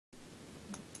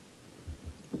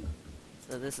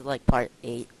So this is like part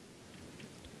 8.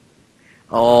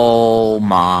 Oh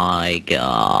my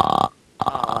god.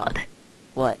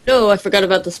 What? No, I forgot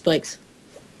about the spikes.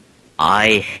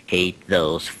 I hate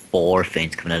those 4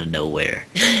 things coming out of nowhere.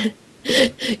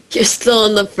 You're still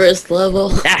on the first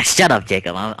level. Ah, shut up,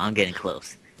 Jacob. I'm getting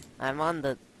close. I'm on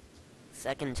the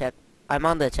second check. I'm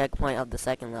on the checkpoint of the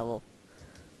second level.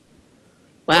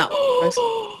 Wow.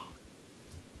 Oh,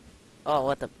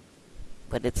 what the?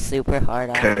 But it's super hard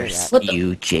after Curse that.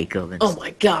 you, Jacob. Oh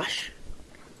my gosh.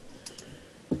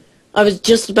 I was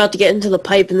just about to get into the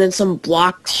pipe and then some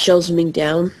block shows me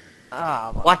down.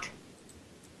 Oh, What?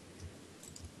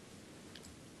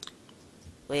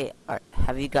 wait.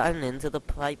 Have you gotten into the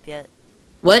pipe yet?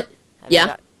 What? Have you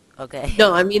Yeah. Okay.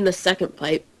 No, I mean the second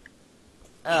pipe.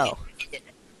 Oh.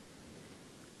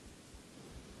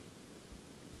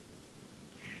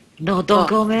 No, don't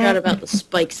go, I man. forgot about the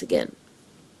spikes again.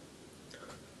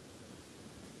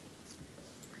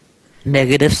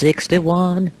 Negative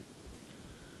 61.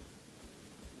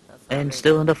 That's not And very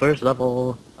still good. in the first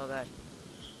level. Oh gosh.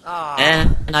 Ah.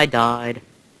 And I died.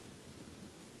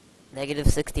 Negative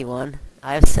 61.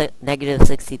 I have negative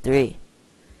 63.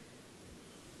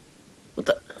 What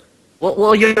the?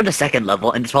 Well, you're in the second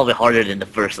level, and it's probably harder than the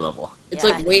first level. It's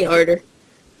Yeah, like way harder.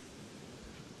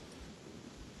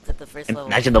 Except the first level.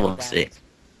 Imagine was level pretty bad. 6.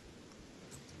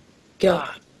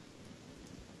 God.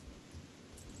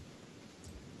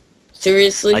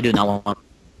 Seriously? I do not want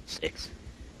 6.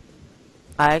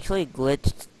 I actually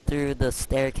glitched through the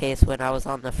staircase when I was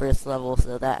on the first level,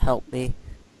 so that helped me.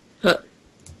 Huh.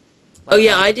 But, Oh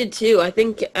yeah, I did too. I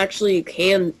think actually you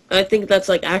can. I think that's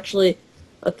like actually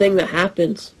a thing that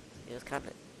happens. It was kind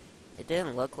of. It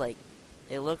didn't look like.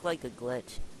 It looked like a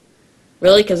glitch.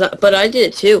 Really? But I did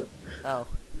it too. Oh.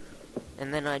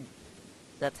 And then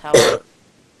that's how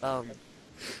I,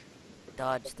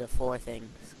 dodged the 4 things.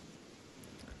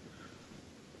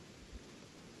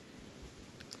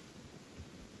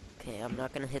 Okay, I'm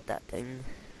not gonna hit that thing.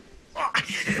 Oh,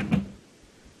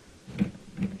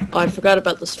 I forgot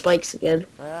about the spikes again.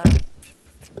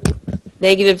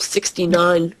 Negative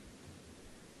 69.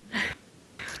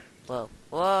 Whoa.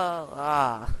 Whoa,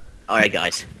 ah. Alright,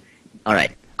 guys.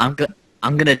 Alright. I'm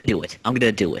gonna do it. I'm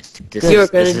gonna do it. You're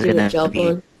gonna do a job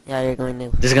on. Yeah, you're going to.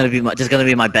 This is gonna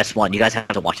be my best one. You guys have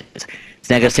to watch this. It's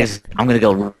negative 6. I'm gonna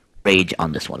go rage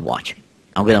on this one. Watch.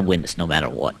 I'm gonna win this no matter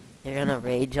what. You're gonna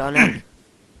rage on it?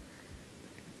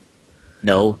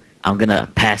 No, I'm gonna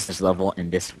pass this level in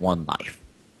this one life.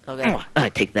 Okay.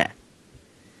 Take that.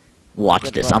 Watch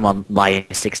Good this. luck. I'm on life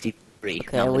 63.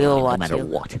 Okay, I'm gonna we will win watch no matter you.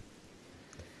 what.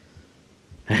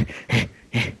 Oh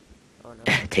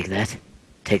no. Take that.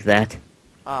 Take that.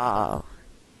 Oh.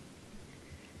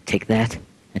 Take that.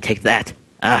 And take that.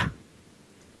 Ah.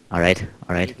 Alright. You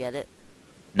Alright. get it?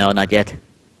 No, not yet.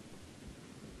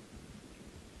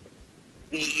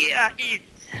 Yeah.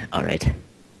 Alright.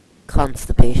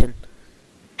 Constipation.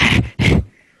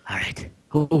 Alright.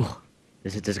 Ooh.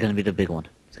 This is gonna be the big one.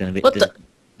 It's gonna be What this, the?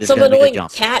 this is Some gonna be the annoying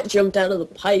jump. cat jumped out of the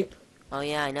pipe, Oh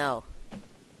yeah, I know.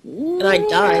 and I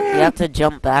died. You have to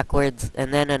jump backwards,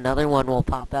 and then another one will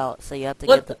pop out. So you have to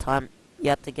What get the time. You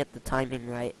have to get the timing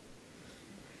right.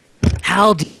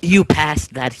 How do you pass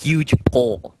that huge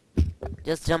pole?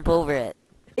 Just jump over it.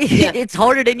 Yeah. It's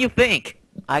harder than you think.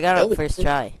 I got Oh, it first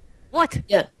try. What?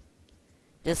 Yeah,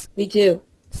 Just me too.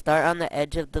 start on the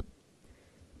edge of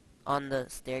on the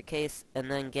staircase, and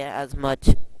then get as much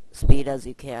speed as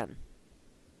you can.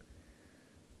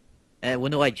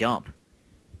 When do I jump?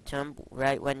 Jump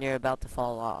right when you're about to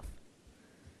fall off.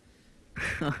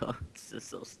 This is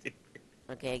so stupid.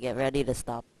 Okay, get ready to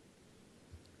stop.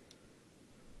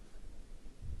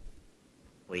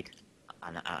 Wait,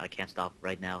 I can't stop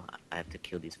right now. I have to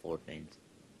kill these 4 things.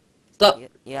 Stop.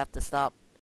 You have to stop.